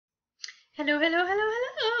Hello, hello, hello,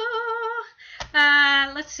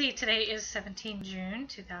 hello. Let's see, today is 17 June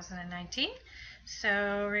 2019.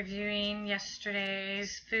 So, reviewing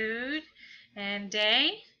yesterday's food and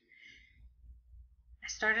day. I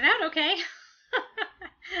started out okay.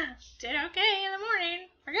 Did okay in the morning.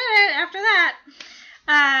 Forget it after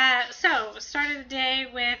that. So, started the day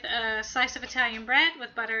with a slice of Italian bread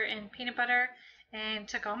with butter and peanut butter, and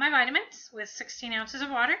took all my vitamins with 16 ounces of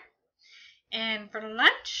water. And for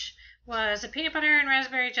lunch was a peanut butter and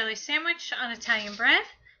raspberry jelly sandwich on Italian bread.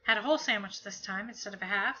 Had a whole sandwich this time instead of a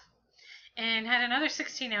half. And had another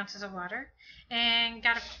 16 ounces of water. And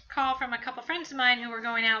got a call from a couple friends of mine who were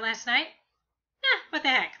going out last night. What the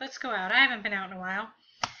heck, let's go out. I haven't been out in a while.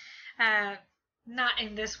 Not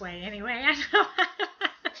in this way anyway.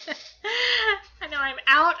 I know I'm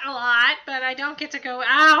out a lot, but I don't get to go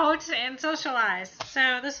out and socialize.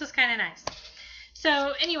 So this was kind of nice.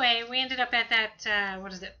 So anyway, we ended up at that,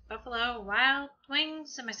 what is it, Buffalo Wild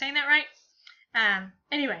Wings? Am I saying that right?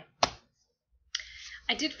 Anyway,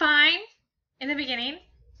 I did fine in the beginning.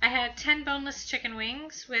 I had 10 boneless chicken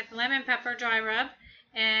wings with lemon pepper dry rub,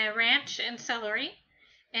 ranch, and celery.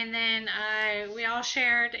 And then we all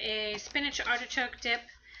shared a spinach artichoke dip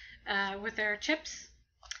with our chips.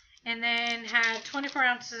 And then had 24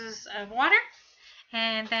 ounces of water.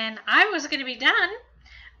 And then I was going to be done,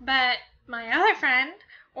 but my other friend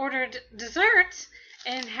ordered desserts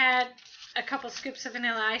and had a couple scoops of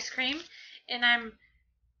vanilla ice cream, and I'm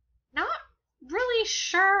not really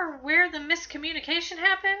sure where the miscommunication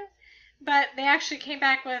happened, but they actually came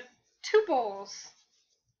back with 2 bowls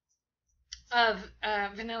of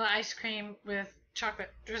vanilla ice cream with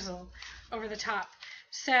chocolate drizzle over the top.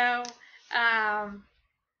 So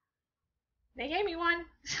they gave me one,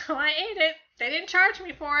 so I ate it. They didn't charge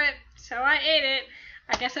me for it, so I ate it.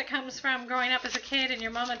 I guess it comes from growing up as a kid and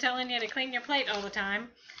your mama telling you to clean your plate all the time.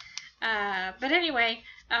 But anyway,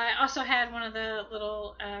 I also had one of the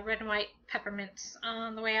little red and white peppermints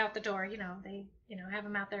on the way out the door. You know, they have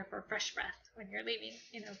them out there for fresh breath when you're leaving,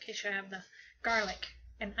 in case you have the garlic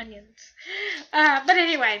and onions. But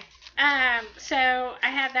anyway, so I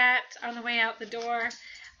had that on the way out the door.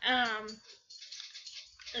 And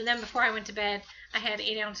then before I went to bed, I had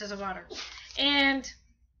 8 ounces of water. And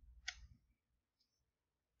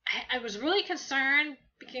I was really concerned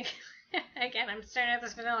because, again, I'm staring at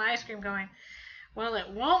this vanilla ice cream going, well, it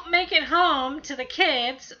won't make it home to the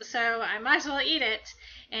kids, so I might as well eat it.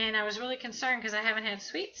 And I was really concerned because I haven't had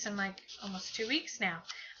sweets in like almost 2 weeks now.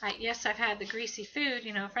 Yes, I've had the greasy food,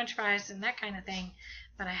 French fries and that kind of thing,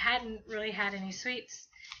 but I hadn't really had any sweets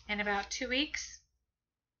in about 2 weeks.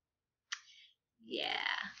 Yeah.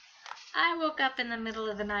 I woke up in the middle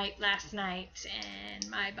of the night last night, and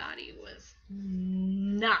my body was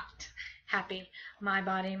not happy. My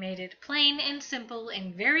body made it plain and simple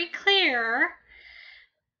and very clear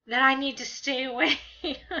that I need to stay away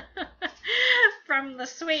from the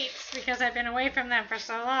sweets because I've been away from them for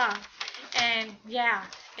so long. And yeah,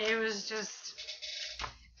 it was just,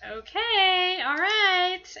 okay, all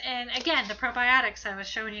right. And again, the probiotics I was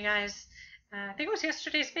showing you guys, I think it was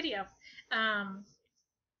yesterday's video.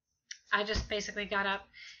 I just basically got up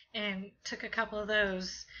and took a couple of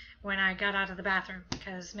those when I got out of the bathroom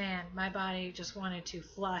because, man, my body just wanted to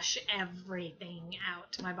flush everything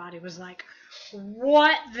out. My body was like,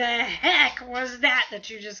 what the heck was that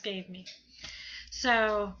you just gave me?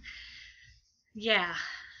 So, yeah.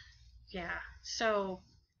 So,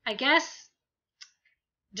 I guess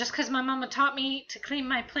just because my mama taught me to clean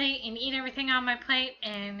my plate and eat everything on my plate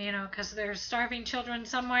and, because there's starving children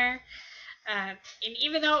somewhere, and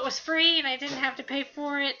even though it was free and I didn't have to pay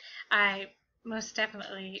for it, I most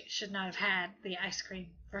definitely should not have had the ice cream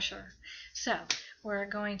for sure. So we're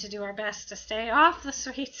going to do our best to stay off the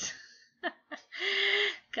sweets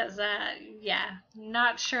because, yeah,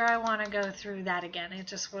 not sure I want to go through that again. It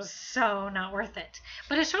just was so not worth it.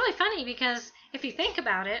 But it's really funny because if you think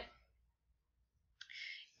about it,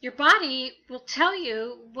 your body will tell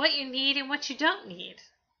you what you need and what you don't need.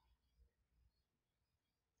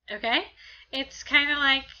 Okay? It's kind of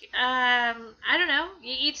like, I don't know,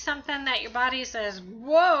 you eat something that your body says,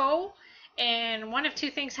 whoa, and one of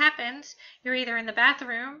two things happens. You're either in the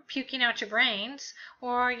bathroom puking out your brains,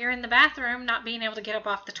 or you're in the bathroom not being able to get up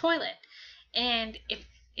off the toilet. And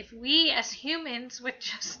if we as humans would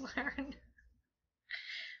just learn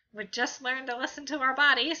to listen to our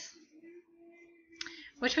bodies,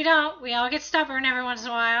 which we don't, we all get stubborn every once in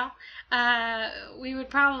a while, we would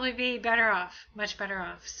probably be better off, much better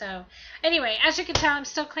off. So anyway, as you can tell, I'm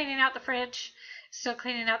still cleaning out the fridge, still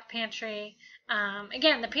cleaning out the pantry.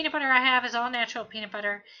 Again, the peanut butter I have is all natural peanut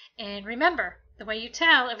butter. And remember, the way you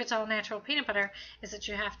tell if it's all natural peanut butter is that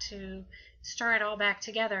you have to stir it all back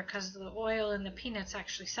together because the oil and the peanuts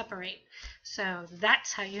actually separate. So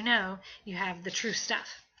that's how you know you have the true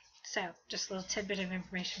stuff. So just a little tidbit of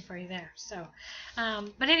information for you there. So,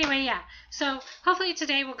 but anyway, yeah. So hopefully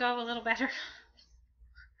today will go a little better.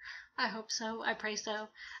 I hope so. I pray so.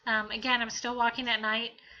 Again, I'm still walking at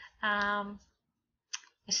night.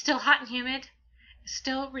 It's still hot and humid. It's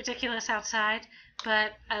still ridiculous outside,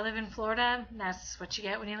 but I live in Florida. That's what you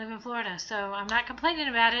get when you live in Florida. So I'm not complaining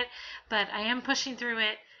about it, but I am pushing through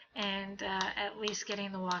it and at least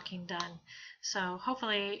getting the walking done. So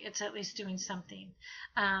hopefully it's at least doing something.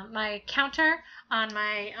 My counter on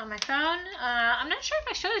my phone, I'm not sure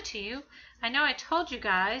if I showed it to you. I know I told you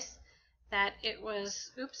guys that it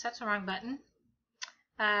was, oops, that's the wrong button.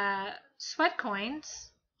 Sweat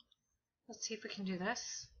coins. Let's see if we can do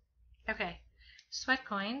this. Okay. Sweat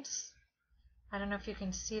coins. I don't know if you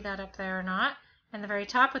can see that up there or not. And the very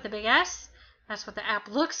top with the big S, that's what the app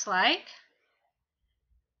looks like.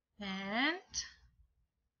 And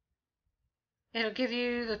it'll give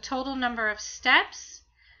you the total number of steps.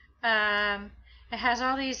 It has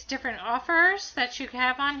all these different offers that you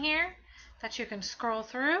have on here that you can scroll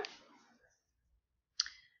through.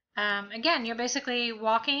 Again, you're basically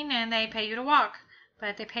walking and they pay you to walk,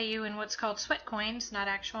 but they pay you in what's called sweat coins, not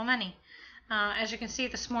actual money. As you can see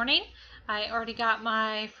this morning, I already got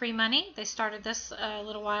my free money. They started this a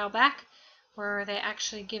little while back where they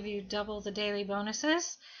actually give you double the daily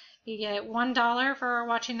bonuses. You get $1 for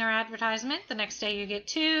watching their advertisement. The next day you get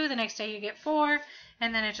 2, the next day you get 4,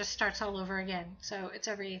 and then it just starts all over again. So it's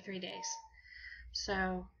every 3 days.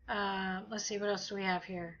 So let's see, what else do we have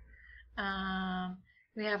here?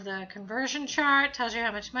 We have the conversion chart, tells you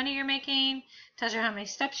how much money you're making, tells you how many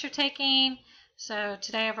steps you're taking. So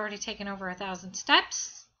today I've already taken over 1,000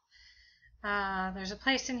 steps. There's a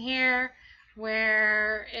place in here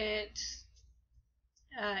where if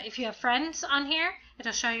you have friends on here,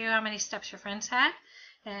 it'll show you how many steps your friends had.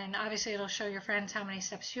 And obviously it'll show your friends how many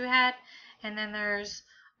steps you had. And then there's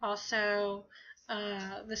also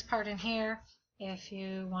this part in here if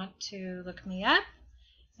you want to look me up.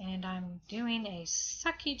 And I'm doing a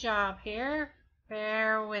sucky job here.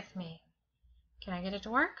 Bear with me. Can I get it to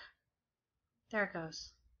work? There it goes.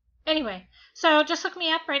 Anyway, so just look me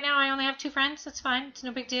up. Right now I only have 2 friends. That's fine. It's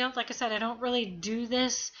no big deal. Like I said, I don't really do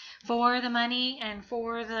this for the money and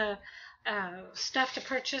for the stuff to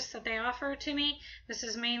purchase that they offer to me. This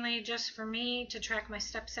is mainly just for me to track my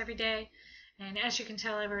steps every day. And as you can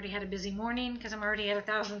tell, I've already had a busy morning because I'm already at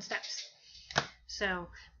 1,000 steps. So,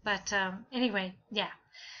 but anyway, yeah.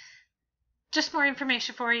 Just more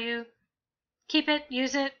information for you. Keep it,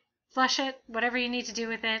 use it, flush it, whatever you need to do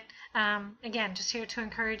with it. Again, just here to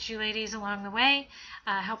encourage you ladies along the way,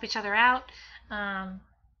 help each other out.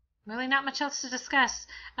 Really not much else to discuss.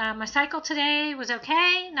 My cycle today was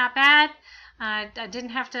okay, not bad. I didn't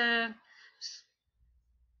have to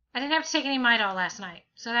take any Midol last night,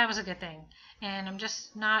 so that was a good thing. And I'm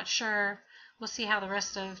just not sure. We'll see how the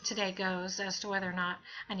rest of today goes as to whether or not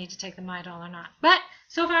I need to take the Midol or not. But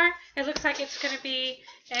so far, it looks like it's going to be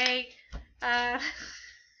a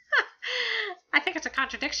I think it's a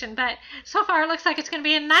contradiction, but so far it looks like it's going to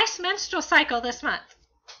be a nice menstrual cycle this month.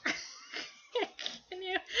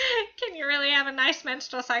 Can you really have a nice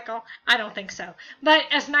menstrual cycle? I don't think so. But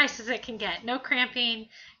as nice as it can get. No cramping,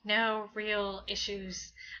 no real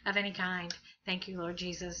issues of any kind. Thank you, Lord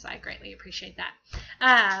Jesus. I greatly appreciate that.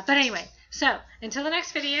 But anyway, so until the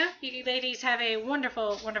next video, you ladies have a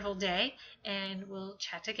wonderful, wonderful day, and we'll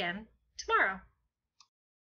chat again tomorrow.